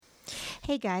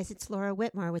Hey guys, it's Laura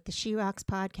Whitmore with the She Rocks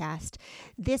podcast.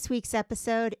 This week's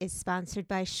episode is sponsored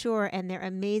by Shure and their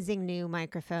amazing new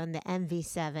microphone, the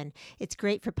MV7. It's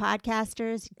great for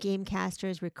podcasters,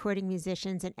 gamecasters, recording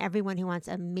musicians, and everyone who wants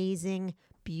amazing,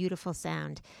 beautiful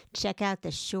sound. Check out the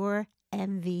Shure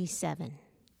MV7.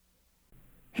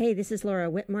 Hey, this is Laura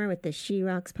Whitmore with the She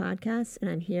Rocks podcast, and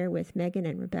I'm here with Megan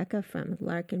and Rebecca from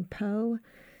Larkin Poe.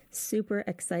 Super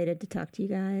excited to talk to you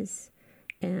guys,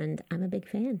 and I'm a big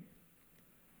fan.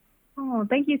 Oh,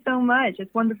 thank you so much.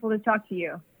 It's wonderful to talk to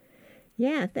you.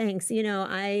 Yeah, thanks. You know,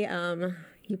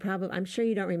 I'm sure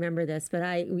you don't remember this, but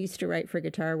I used to write for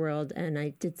Guitar World, and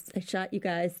I shot you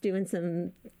guys doing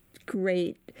some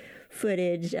great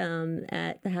footage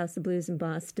at the House of Blues in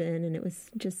Boston, and it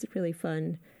was just really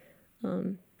fun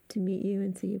to meet you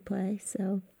and see you play.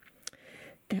 So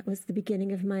that was the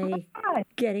beginning of my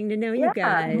getting to know you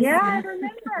guys. Yeah, I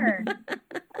remember.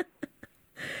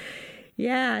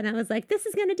 Yeah, and I was like, this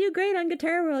is going to do great on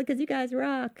Guitar World because you guys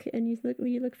rock, and you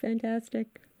look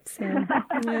fantastic. So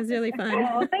it was really fun.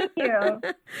 Oh, thank you.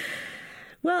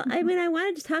 Well, I mean, I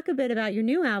wanted to talk a bit about your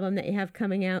new album that you have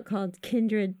coming out called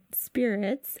Kindred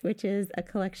Spirits, which is a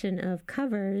collection of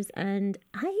covers. And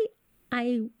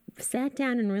I sat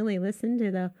down and really listened to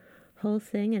the whole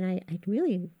thing, and I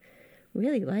really,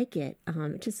 really like it.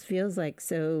 It just feels like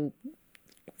so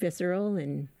visceral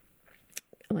and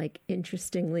like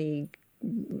interestingly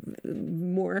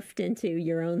morphed into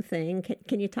your own thing.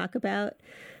 Can you talk about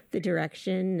the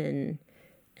direction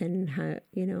and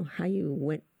how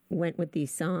you went with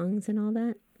these songs and all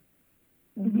that?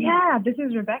 Yeah, this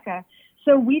is Rebecca.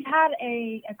 So we've had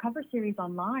a cover series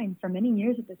online for many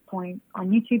years at this point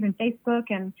on YouTube and Facebook,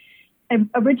 and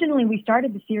originally we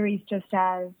started the series just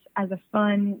as a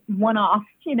fun one-off,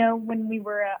 when we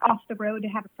were off the road to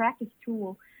have a practice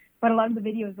tool, but a lot of the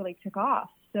videos really took off.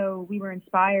 So we were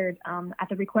inspired at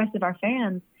the request of our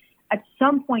fans at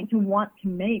some point to want to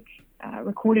make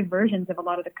recorded versions of a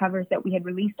lot of the covers that we had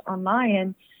released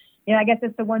online. And, I guess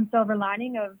it's the one silver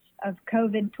lining of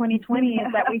COVID 2020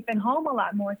 is that we've been home a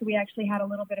lot more. So we actually had a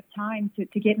little bit of time to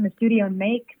get in the studio and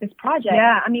make this project.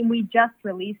 Yeah, I mean, we just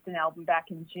released an album back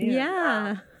in June.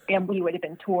 Yeah. And we would have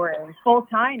been touring full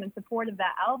time in support of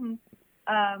that album.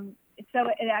 So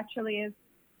it actually is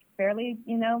fairly,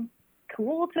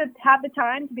 cool to have the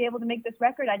time to be able to make this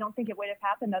record. I don't think it would have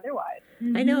happened otherwise.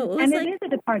 Mm-hmm. I know. It is a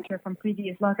departure from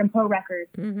previous Larkin Poe records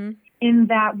in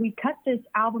that we cut this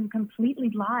album completely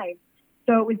live.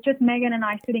 So it was just Megan and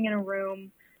I sitting in a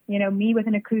room, me with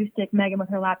an acoustic, Megan with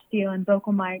her lap steel and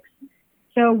vocal mics.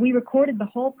 So we recorded the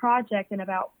whole project in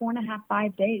about 4.5,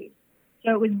 5 days.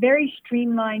 So it was very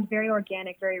streamlined, very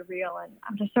organic, very real. And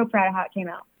I'm just so proud of how it came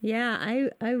out. Yeah,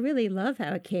 I really love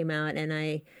how it came out. And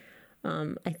I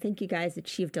think you guys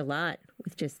achieved a lot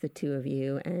with just the two of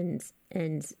you, and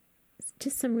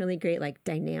just some really great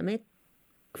dynamic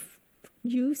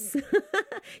use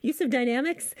of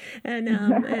dynamics,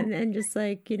 and just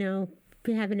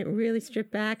having it really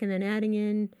stripped back and then adding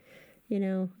in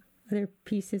other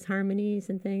pieces, harmonies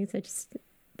and things. I just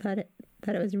thought it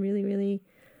was really, really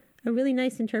a really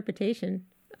nice interpretation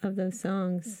of those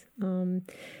songs.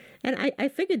 And I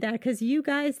figured that because you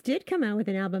guys did come out with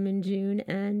an album in June,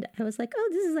 and I was like, oh,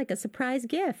 this is like a surprise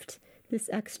gift, this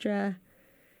extra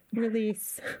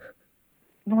release.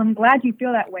 Well, I'm glad you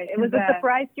feel that way. It was a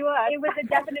surprise to us. It was a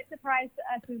definite surprise to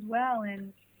us as well.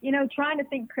 And, trying to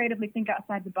think creatively, think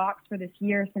outside the box for this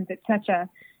year, since it's such a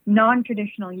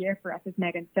non-traditional year for us, as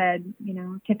Megan said.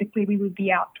 Typically we would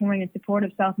be out touring in support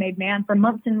of Self-Made Man for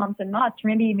months and months and months, or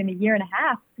maybe even a year and a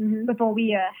half before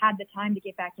we had the time to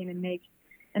get back in and make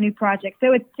a new project.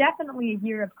 So it's definitely a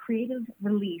year of creative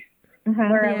release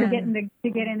where we're getting to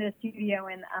get into the studio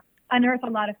and unearth a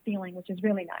lot of feeling, which is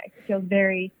really nice. It feels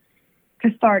very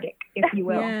cathartic, if you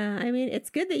will. Yeah, I mean, it's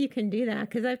good that you can do that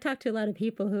because I've talked to a lot of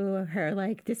people who are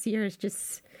like, this year has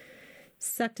just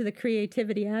sucked the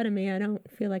creativity out of me. I don't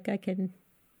feel like I can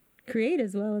create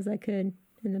as well as I could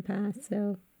in the past.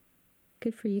 So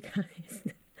good for you guys.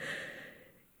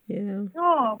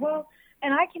 Oh, well,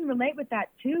 and I can relate with that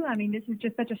too. I mean, this is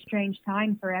just such a strange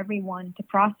time for everyone to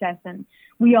process, and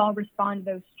we all respond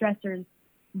to those stressors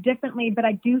differently. But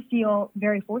I do feel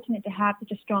very fortunate to have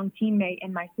such a strong teammate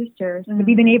in my sisters, and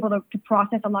we've been able to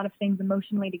process a lot of things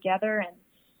emotionally together,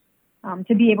 and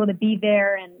to be able to be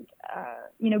there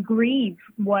and grieve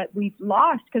what we've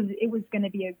lost, because it was going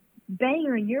to be a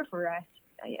banger year for us.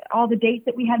 All the dates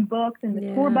that we had booked and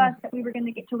the tour bus that we were going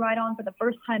to get to ride on for the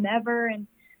first time ever, and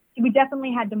we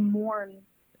definitely had to mourn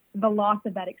the loss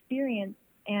of that experience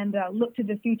and look to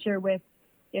the future with,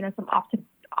 some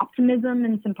optimism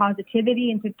and some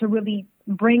positivity, and to really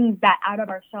bring that out of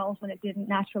ourselves when it didn't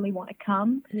naturally want to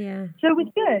come. Yeah. So it was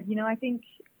good. You know, I think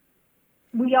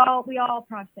we all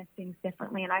process things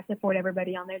differently, and I support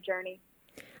everybody on their journey.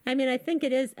 I mean, I think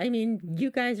it is. I mean, you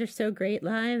guys are so great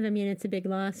live. I mean, it's a big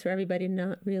loss for everybody to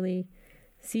not really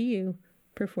see you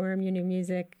perform your new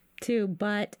music too.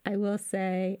 But I will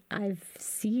say I've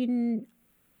seen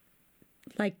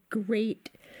like great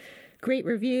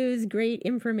reviews, great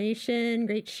information,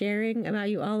 great sharing about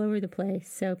you all over the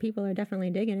place. So people are definitely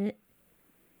digging it.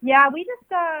 Yeah, we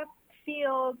just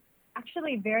feel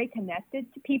actually very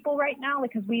connected to people right now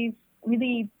because we've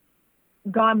really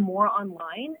gone more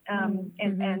online and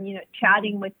you know,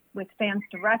 chatting with fans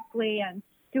directly and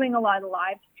doing a lot of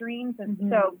live streams. And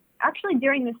so actually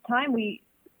during this time, we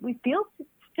feel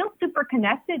still super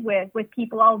connected with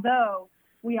people, although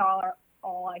we are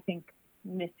all, I think,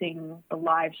 missing the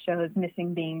live shows,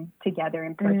 missing being together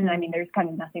in person. I mean, there's kind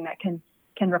of nothing that can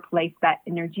replace that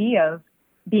energy of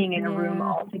being in a room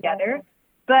all together.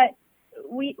 But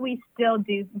we still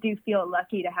do feel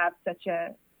lucky to have such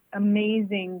a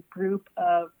amazing group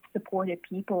of supportive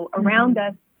people around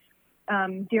us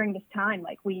during this time.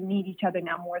 Like, we need each other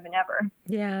now more than ever.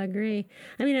 Yeah, I agree.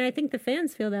 I mean, I think the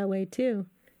fans feel that way too.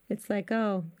 It's like,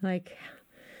 oh, like,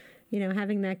 you know,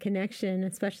 having that connection,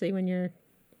 especially when you're,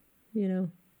 you know,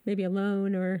 maybe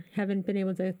alone or haven't been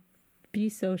able to be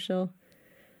social,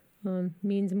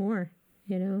 means more,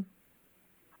 you know?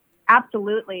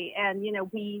 Absolutely. And, you know,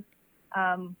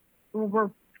 we're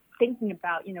thinking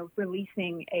about, you know,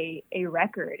 releasing a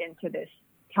record into this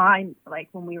time. Like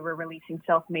when we were releasing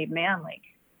Self-Made Man, like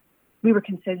we were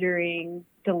considering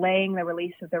delaying the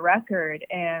release of the record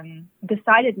and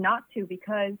decided not to,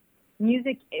 because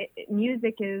music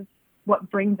is what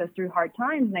brings us through hard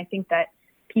times. And I think that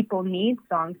people need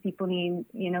songs, people need,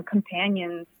 you know,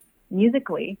 companions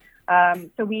musically.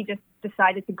 So we just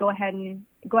decided to go ahead and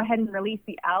release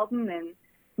the album. And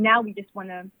now we just want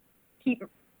to keep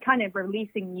kind of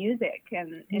releasing music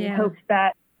and in hopes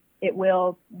that it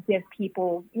will give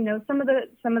people, you know, some of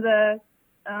the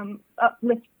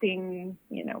uplifting,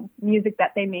 you know, music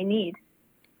that they may need.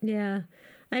 Yeah.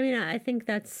 I mean, I think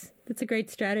that's a great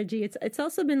strategy. It's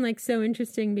also been like so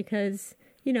interesting because,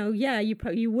 you know,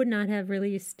 you would not have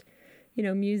released, you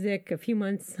know, music a few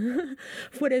months,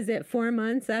 4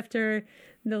 months after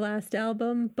the last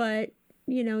album. But,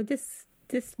 you know, this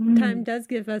time does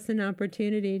give us an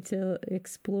opportunity to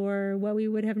explore what we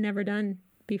would have never done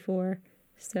before.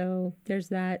 So there's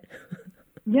that.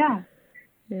 Yeah.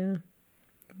 Yeah.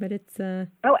 But it's oh,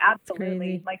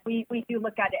 absolutely. it's like we do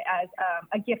look at it as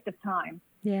a gift of time.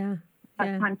 Yeah.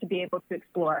 Time to be able to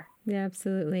explore. Yeah,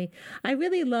 absolutely. I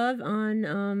really love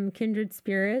on Kindred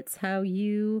Spirits how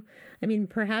you, I mean,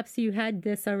 perhaps you had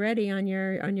this already on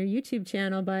your YouTube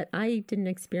channel, but I didn't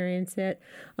experience it.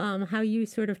 How you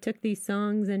sort of took these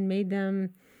songs and made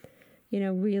them, you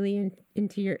know, really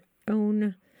into your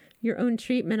own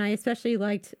treatment. I especially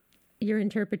liked your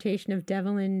interpretation of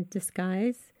Devil in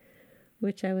Disguise,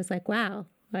 which I was like, wow,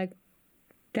 like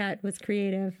that was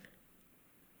creative.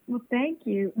 Well, thank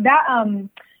you.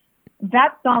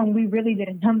 That song we really did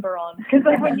a number on, because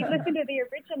like when you listen to the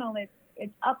original,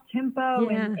 it's up tempo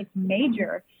and it's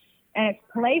major and it's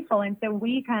playful, and so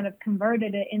we kind of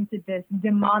converted it into this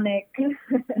demonic, you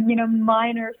know,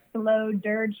 minor, slow,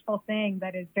 dirgeful thing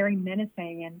that is very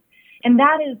menacing, and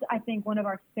that is, I think, one of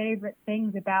our favorite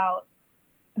things about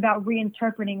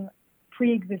reinterpreting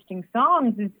pre-existing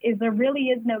songs is there really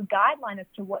is no guideline as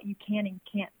to what you can and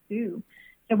can't do.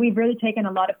 So we've really taken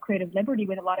a lot of creative liberty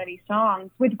with a lot of these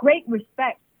songs, with great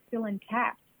respect still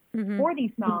intact for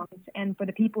these songs and for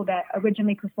the people that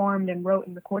originally performed and wrote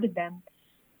and recorded them.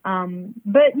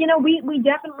 But, you know, we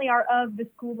definitely are of the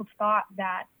school of thought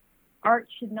that art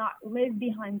should not live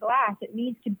behind glass. It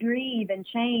needs to breathe and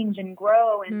change and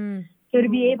grow. And so to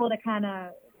be able to kind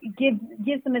of give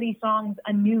some of these songs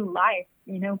a new life,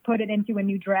 you know, put it into a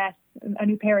new dress, a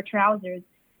new pair of trousers,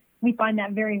 we find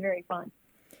that very, very fun.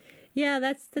 Yeah,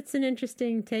 that's an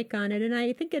interesting take on it. And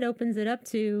I think it opens it up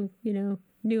to, you know,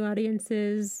 new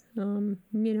audiences. You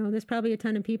know, there's probably a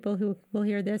ton of people who will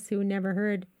hear this who never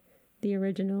heard the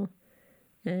original.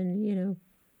 And, you know,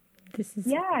 this is...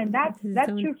 Yeah, and that's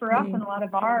true for us and a lot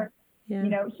of our, you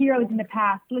know, heroes in the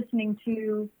past, listening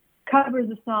to covers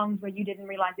of songs where you didn't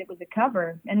realize it was a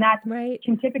cover. And that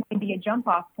can typically be a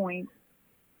jump-off point.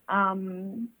 Like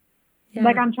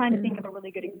I'm trying to think of a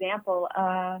really good example.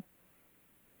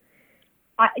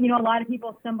 You know, a lot of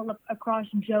people stumble across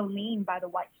Jolene by the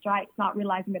White Stripes, not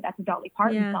realizing that that's a Dolly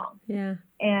Parton song. Yeah.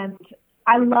 And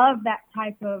I love that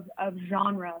type of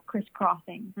genre,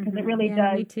 crisscrossing, because it really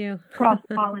does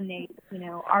cross-pollinate, you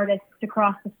know, artists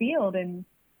across the field. And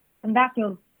that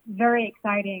feels very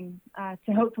exciting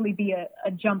to hopefully be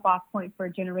a jump off point for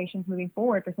generations moving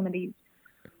forward for some of these,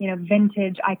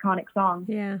 vintage iconic songs.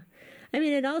 Yeah. I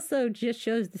mean, it also just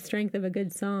shows the strength of a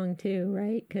good song too,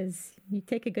 right? Because you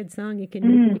take a good song, you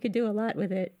can do a lot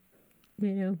with it.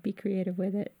 Be creative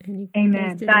with it, and you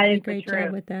guys did a really great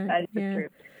job with that. That is the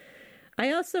truth.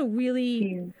 I also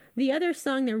the other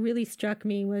song that really struck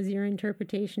me was your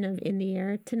interpretation of "In the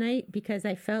Air Tonight," because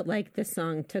I felt like the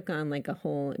song took on like a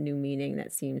whole new meaning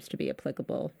that seems to be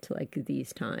applicable to like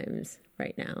these times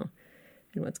right now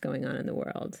and what's going on in the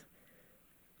world.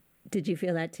 Did you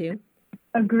feel that too?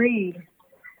 Agreed.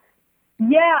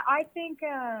 Yeah, I think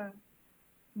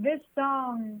this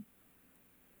song,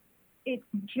 it's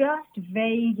just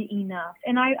vague enough.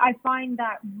 And I find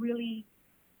that really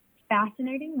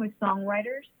fascinating with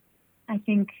songwriters. I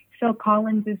think Phil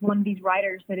Collins is one of these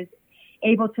writers that is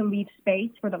able to leave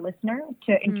space for the listener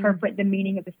to interpret the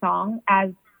meaning of the song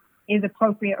as is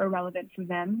appropriate or relevant for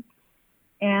them.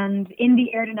 And In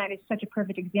the Air Tonight is such a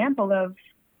perfect example of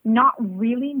not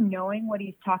really knowing what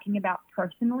he's talking about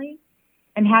personally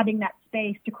and having that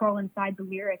space to crawl inside the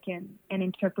lyric and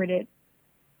interpret it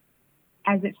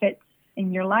as it fits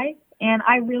in your life. And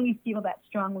I really feel that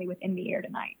strongly with In the Air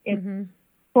Tonight. It's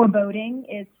foreboding.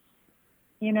 It's,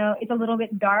 it's a little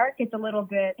bit dark. It's a little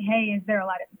bit, hey, is there a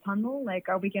light at the tunnel? Like,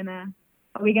 are we gonna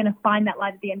find that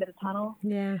light at the end of the tunnel?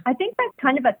 Yeah. I think that's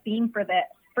kind of a theme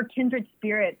for Kindred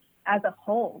Spirits as a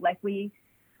whole. Like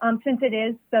since it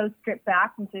is so stripped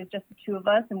back, since it's just the two of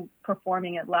us and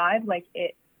performing it live,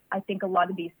 I think a lot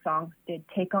of these songs did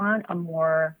take on a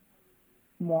more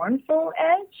mournful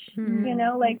edge,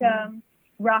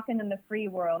 Rockin' in the Free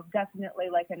World, definitely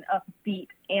like an upbeat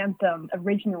anthem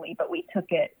originally, but we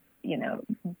took it,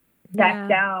 back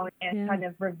down and kind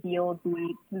of revealed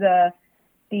the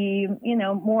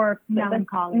more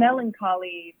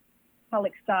melancholy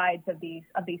sides of these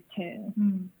tunes.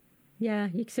 Mm. Yeah,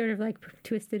 you sort of like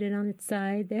twisted it on its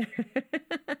side there.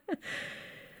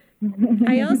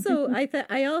 I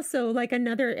also like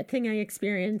another thing I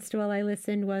experienced while I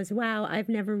listened was, wow, I've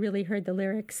never really heard the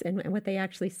lyrics and what they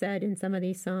actually said in some of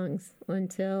these songs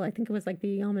until I think it was like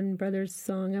the Allman Brothers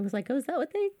song. I was like, oh, is that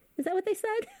what they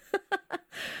said?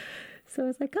 So I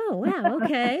was like, oh, wow,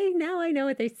 okay. Now I know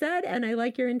what they said, and I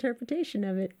like your interpretation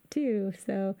of it too.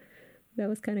 So that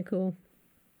was kind of cool.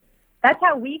 That's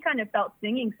how we kind of felt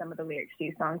singing some of the lyrics to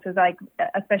these songs, was like,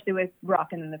 especially with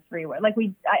Rockin' in the Free World. Like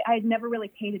I had never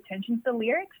really paid attention to the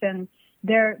lyrics, and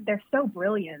they're so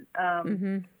brilliant.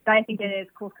 That I think it is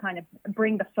cool to kind of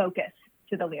bring the focus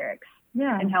to the lyrics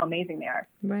and how amazing they are.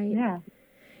 Right. Yeah.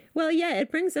 Well, yeah, it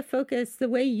brings a focus. The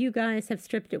way you guys have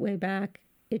stripped it way back,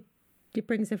 it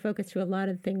brings a focus to a lot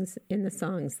of things in the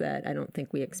songs that I don't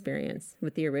think we experience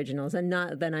with the originals. And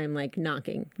not that I'm like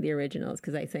knocking the originals,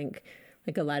 because I think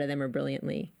like a lot of them are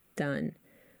brilliantly done,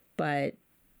 but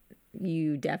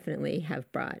you definitely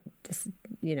have brought this,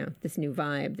 this new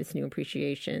vibe, this new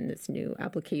appreciation, this new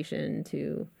application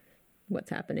to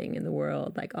what's happening in the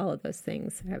world. Like all of those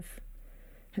things have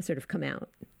sort of come out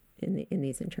in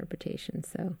these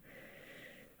interpretations.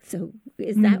 So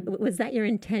was that your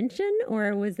intention,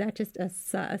 or was that just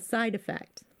a side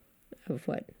effect of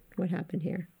what happened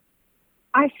here?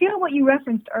 I feel what you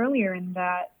referenced earlier in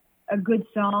that a good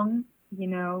song,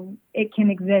 it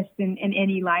can exist in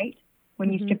any light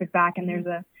when you strip it back and there's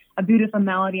a beautiful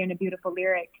melody and a beautiful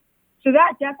lyric. So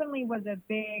that definitely was a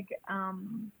big,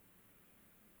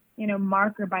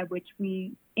 marker by which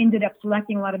we ended up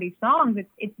selecting a lot of these songs.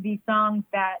 It's these songs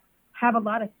that have a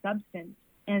lot of substance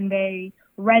and they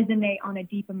resonate on a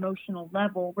deep emotional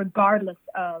level, regardless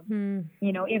of,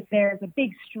 if there's a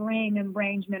big string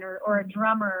arrangement or a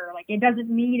drummer. Like, it doesn't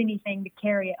need anything to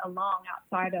carry it along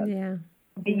outside of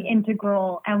the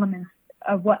integral elements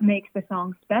of what makes the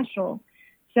song special.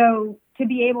 So to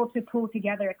be able to pull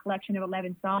together a collection of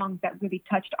 11 songs that really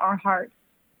touched our hearts,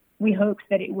 we hoped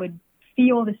that it would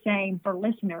feel the same for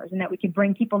listeners and that we could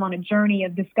bring people on a journey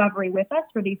of discovery with us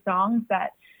for these songs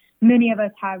that many of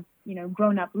us have,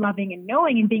 grown up loving and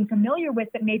knowing and being familiar with,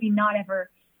 but maybe not ever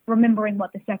remembering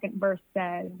what the second verse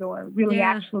says or really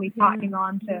actually talking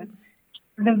on to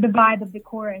the vibe of the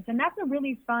chorus. And that's a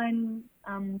really fun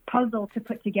puzzle to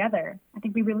put together. I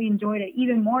think we really enjoyed it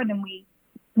even more than we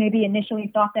maybe initially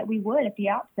thought that we would at the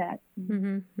outset.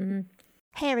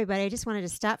 Hey everybody, I just wanted to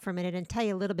stop for a minute and tell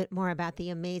you a little bit more about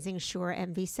the amazing Shure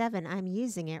MV7. I'm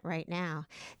using it right now.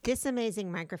 This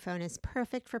amazing microphone is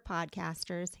perfect for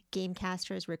podcasters,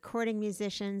 gamecasters, recording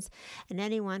musicians, and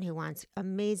anyone who wants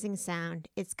amazing sound.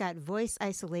 It's got voice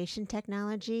isolation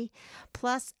technology,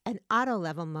 plus an auto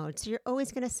level mode, so you're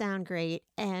always going to sound great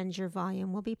and your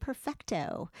volume will be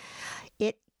perfecto.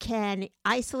 It can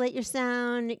isolate your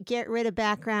sound, get rid of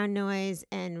background noise,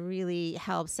 and really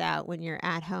helps out when you're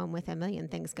at home with a million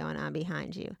things going on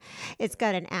behind you. It's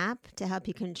got an app to help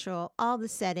you control all the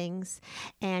settings,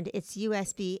 and it's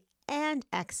USB and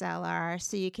XLR,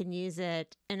 so you can use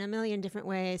it in a million different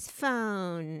ways.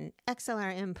 Phone,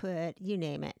 XLR input, you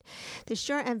name it. The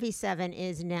Shure MV7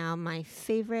 is now my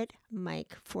favorite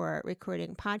mic for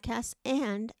recording podcasts,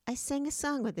 and I sang a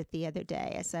song with it the other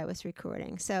day as I was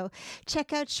recording. So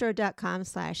check out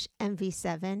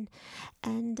shure.com/MV7,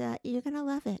 and you're going to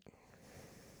love it.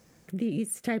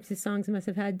 These types of songs must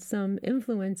have had some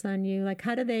influence on you. Like,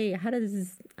 how do they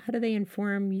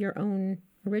inform your own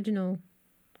original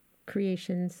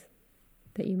creations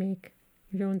that you make,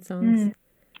 your own songs?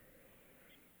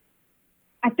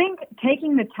 I think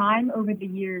taking the time over the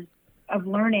years of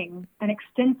learning an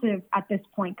extensive, at this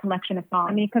point, collection of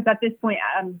songs. I mean, because at this point,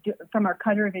 from our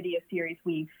Cutter video series,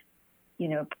 we've,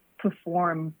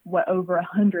 performed over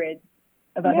 100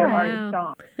 of other artists'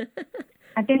 songs.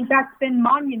 I think that's been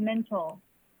monumental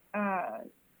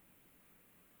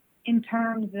in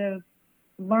terms of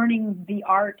learning the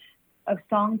art of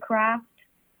songcraft,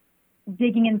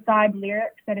 digging inside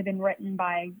lyrics that have been written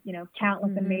by,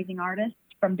 countless amazing artists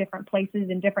from different places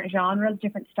and different genres,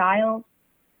 different styles.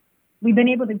 We've been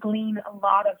able to glean a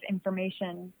lot of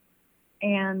information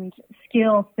and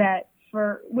skill set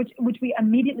for which we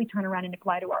immediately turn around and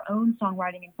apply to our own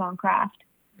songwriting and songcraft.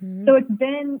 So it's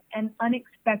been an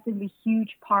unexpectedly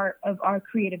huge part of our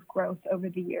creative growth over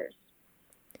the years.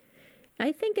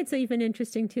 I think it's even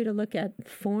interesting, too, to look at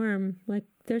form. Like,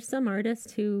 there's some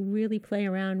artists who really play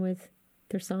around with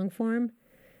their song form.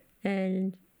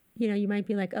 And, you might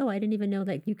be like, oh, I didn't even know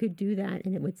that you could do that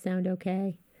and it would sound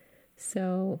okay.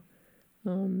 So,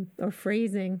 or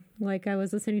phrasing. Like, I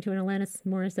was listening to an Alanis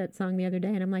Morissette song the other day,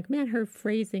 and I'm like, man, her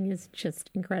phrasing is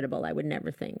just incredible. I would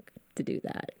never think to do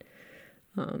that.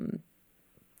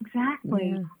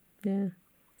 Exactly. Yeah.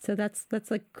 So that's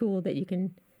like cool that you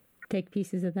can take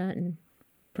pieces of that and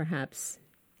perhaps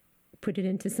put it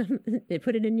in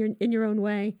your own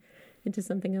way into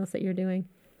something else that you're doing.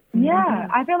 Yeah,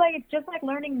 I feel like it's just like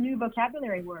learning new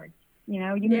vocabulary words. You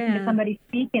listen to somebody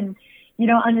speak and you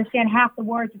don't understand half the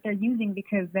words that they're using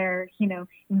because they're,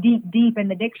 deep in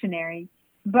the dictionary.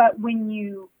 But when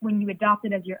you adopt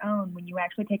it as your own, when you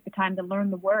actually take the time to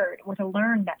learn the word or to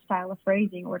learn that style of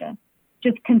phrasing or to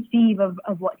just conceive of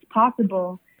what's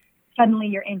possible, suddenly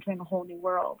you're entering a whole new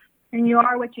world. And you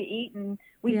are what you eat, and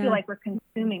we feel like we're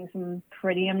consuming some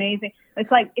pretty amazing.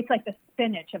 It's like the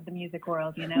spinach of the music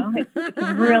world, It's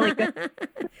really good.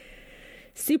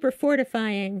 Super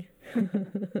fortifying.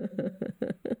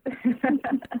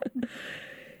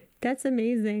 That's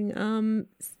amazing.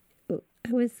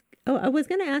 I was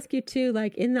going to ask you too,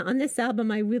 like on this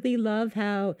album, I really love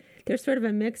how there's sort of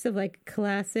a mix of like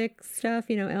classic stuff,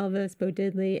 Elvis, Bo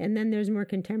Diddley, and then there's more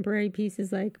contemporary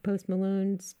pieces like Post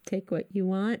Malone's Take What You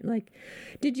Want. Like,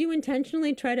 did you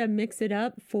intentionally try to mix it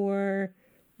up for,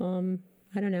 I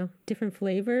don't know, different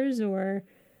flavors, or,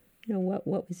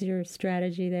 what was your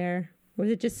strategy there? Or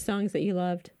was it just songs that you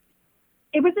loved?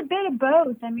 It was a bit of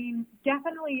both. I mean,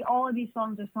 definitely all of these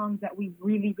songs are songs that we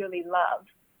really, really love.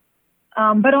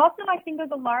 But also, I think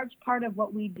there's a large part of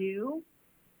what we do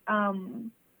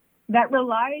that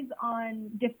relies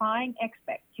on defying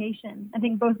expectation. I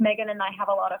think both Megan and I have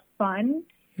a lot of fun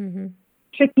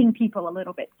tricking people a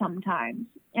little bit sometimes.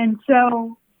 And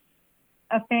so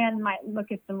a fan might look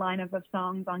at the lineup of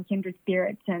songs on Kindred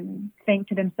Spirits and think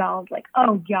to themselves, like,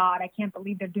 oh, God, I can't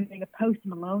believe they're doing a Post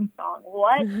Malone song.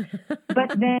 What?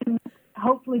 But then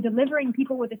hopefully delivering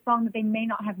people with a song that they may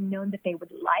not have known that they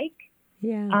would like.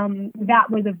 Yeah. That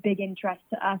was of big interest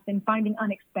to us in finding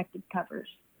unexpected covers.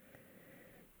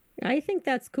 I think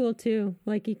that's cool too.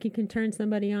 Like, you can turn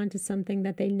somebody on to something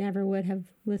that they never would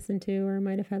have listened to or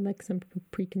might have had like some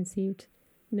preconceived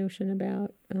notion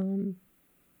about.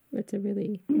 It's a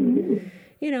really, and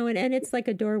it's like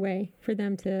a doorway for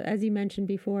them to, as you mentioned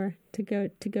before, to go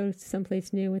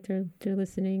someplace new with their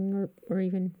listening or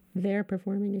even their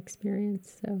performing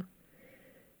experience. So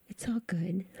it's all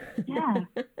good. Yeah.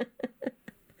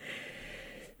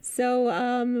 So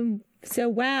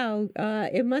wow,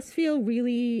 it must feel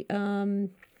really, I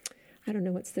don't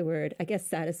know what's the word, I guess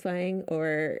satisfying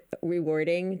or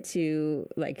rewarding to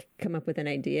like come up with an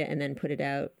idea and then put it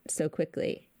out so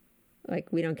quickly.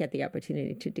 Like, we don't get the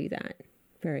opportunity to do that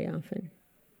very often.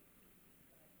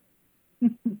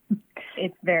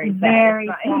 It's very satisfying.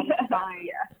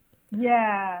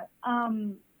 Yeah.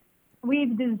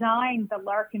 We've designed the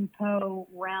Larkin Poe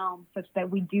realm such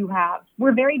that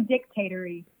we're very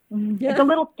dictatory. It's a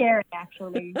little scary,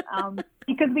 actually,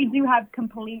 because we do have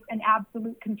complete and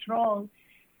absolute control.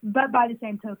 But by the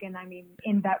same token, I mean,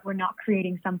 in that we're not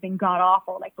creating something god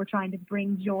awful, like we're trying to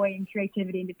bring joy and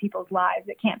creativity into people's lives.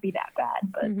 It can't be that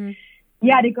bad. But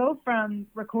yeah, to go from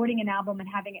recording an album and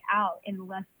having it out in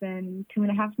less than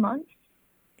 2.5 months.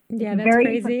 Yeah, that's very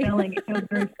crazy. Fulfilling. It feels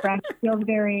very fresh. It feels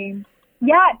very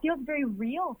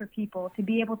real for people to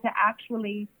be able to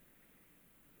actually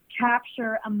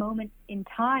capture a moment in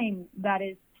time that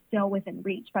is still within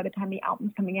reach by the time the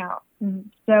album's coming out.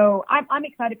 So I'm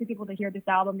excited for people to hear this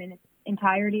album in its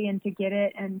entirety and to get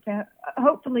it and to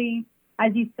hopefully,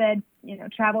 as you said,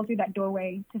 travel through that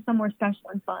doorway to somewhere special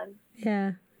and fun.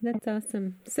 Yeah, that's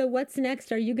awesome. So what's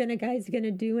next? Are you guys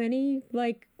gonna do any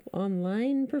like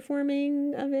online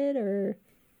performing of it, or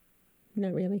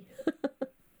not really?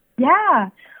 Yeah,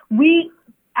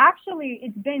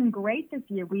 it's been great this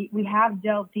year. We have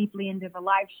delved deeply into the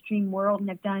live stream world and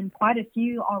have done quite a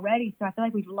few already. So I feel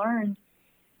like we've learned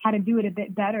how to do it a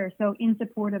bit better. So in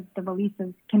support of the release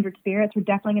of Kindred Spirits, we're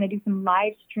definitely going to do some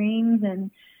live streams, and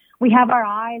we have our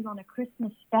eyes on a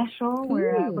Christmas special.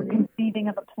 We're conceiving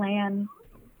of a plan.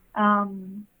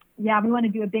 We want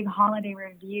to do a big holiday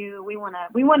review. We want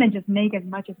to just make as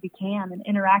much as we can and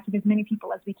interact with as many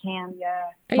people as we can.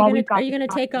 Yeah. Are you going to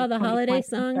take all the holiday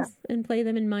songs and play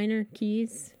them in minor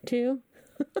keys too?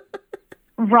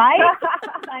 Right?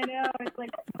 I know. It's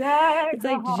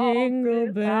like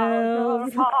jingle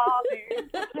bells.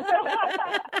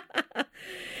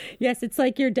 Yes, it's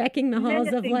like you're decking the halls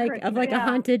of a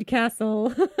haunted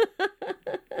castle.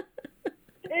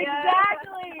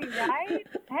 Exactly, right?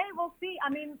 Hey, we'll see. I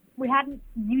mean,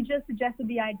 you just suggested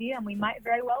the idea, and we might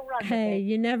very well run with it. Hey,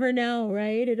 you never know,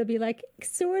 right? It'll be like,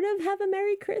 sort of have a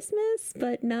Merry Christmas,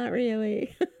 but not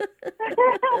really.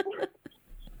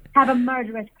 Have a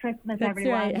murderous Christmas, That's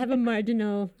everyone. Right. Have a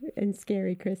marginal and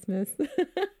scary Christmas.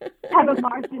 Have a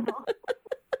marginal.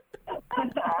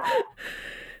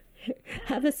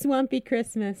 Have a swampy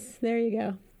Christmas. There you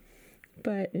go.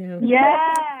 But,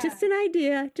 just an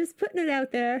idea. Just putting it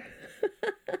out there.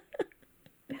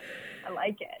 I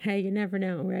like it. Hey, you never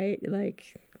know, right?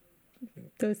 Like,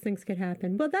 those things could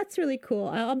happen. Well, that's really cool.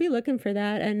 I'll be looking for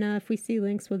that. And if we see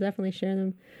links, we'll definitely share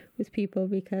them with people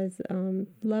because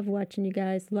love watching you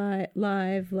guys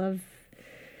live. Love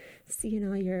seeing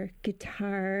all your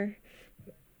guitar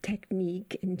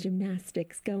technique and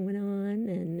gymnastics going on.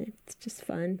 And it's just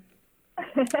fun.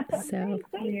 So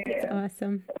it's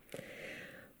awesome.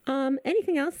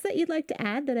 Anything else that you'd like to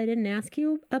add that I didn't ask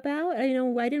you about? I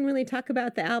didn't really talk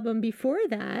about the album before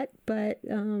that, but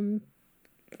I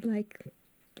like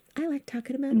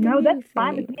talking about the new that's thing.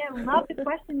 fine. I love the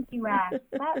questions you asked.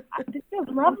 This feels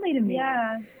lovely to me.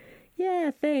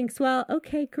 Yeah, thanks. Well,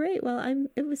 okay, great. Well,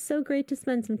 it was so great to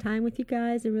spend some time with you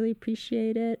guys. I really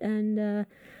appreciate it. And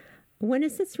when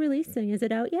is this releasing? Is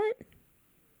it out yet?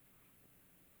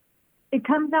 It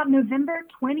comes out November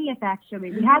 20th,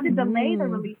 actually. We had to delay the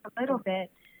release a little bit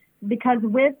because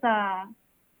with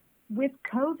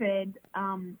COVID,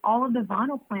 all of the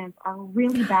vinyl plants are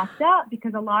really backed up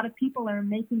because a lot of people are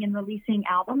making and releasing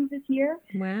albums this year.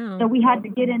 Wow. So we had to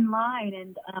get in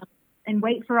line and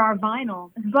wait for our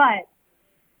vinyl. But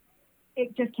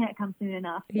it just can't come soon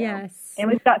enough. So. Yes. And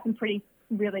we've got some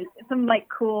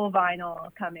cool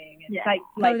vinyl coming. It's like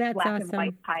that's black awesome. and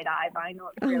white tie-dye vinyl.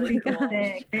 It's Oh really my cool.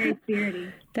 gosh. Very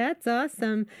spirity. That's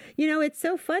awesome. It's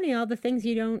so funny, all the things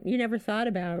you never thought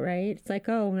about, right? It's like,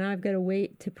 oh, now I've got to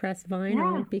wait to press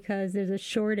vinyl because there's a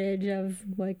shortage of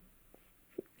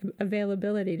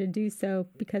availability to do so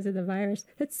because of the virus.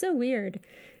 That's so weird.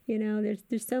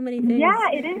 There's so many things. Yeah,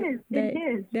 it is. It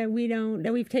is. That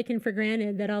we've taken for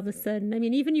granted that all of a sudden,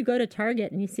 even you go to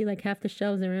Target and you see like half the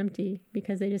shelves are empty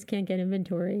because they just can't get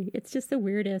inventory. It's just the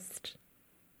weirdest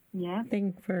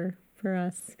thing for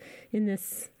us in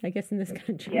this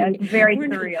country. Yeah, it's very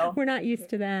surreal. We're not used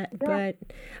to that, but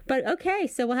okay,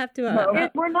 so we'll have to.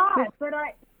 We're not, but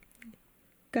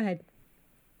go ahead.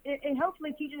 It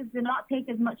hopefully teaches us to not take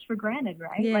as much for granted,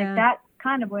 right? Yeah. Like that's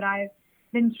kind of what I've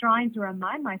been trying to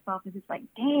remind myself is it's like,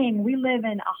 dang, we live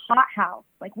in a hothouse.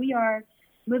 Like we are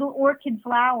little orchid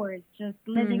flowers just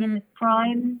living in this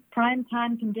prime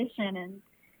time condition. And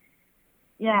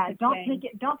don't take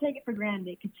it for granted.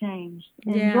 It could change.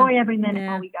 Enjoy every minute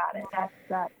while we got it. That's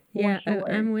sure.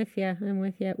 I'm with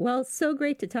you. Well, so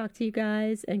great to talk to you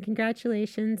guys, and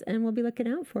congratulations. And we'll be looking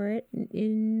out for it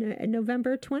in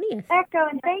November 20th. Echo,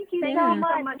 and thank you so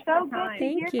much. So good to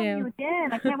Thank hear from you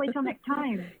again. I can't wait till next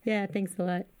time. Yeah, thanks a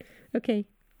lot. Okay,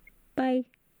 bye.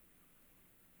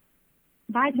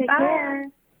 Bye. Take care.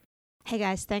 Hey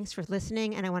guys, thanks for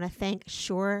listening. And I want to thank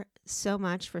Shure so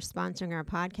much for sponsoring our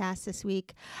podcast this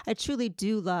week. I truly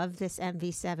do love this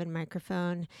MV7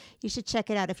 microphone. You should check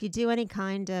it out. If you do any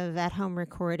kind of at-home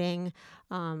recording,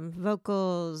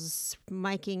 vocals,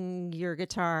 miking your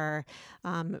guitar,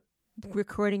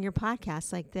 recording your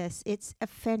podcast like this, it's a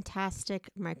fantastic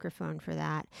microphone for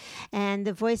that. And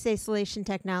the voice isolation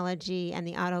technology and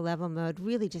the auto level mode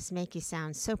really just make you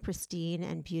sound so pristine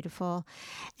and beautiful.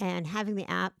 And having the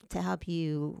app to help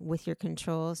you with your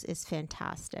controls is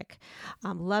fantastic.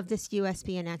 Love this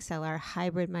USB and XLR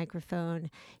hybrid microphone.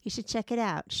 You should check it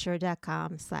out,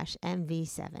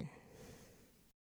 shure.com/MV7.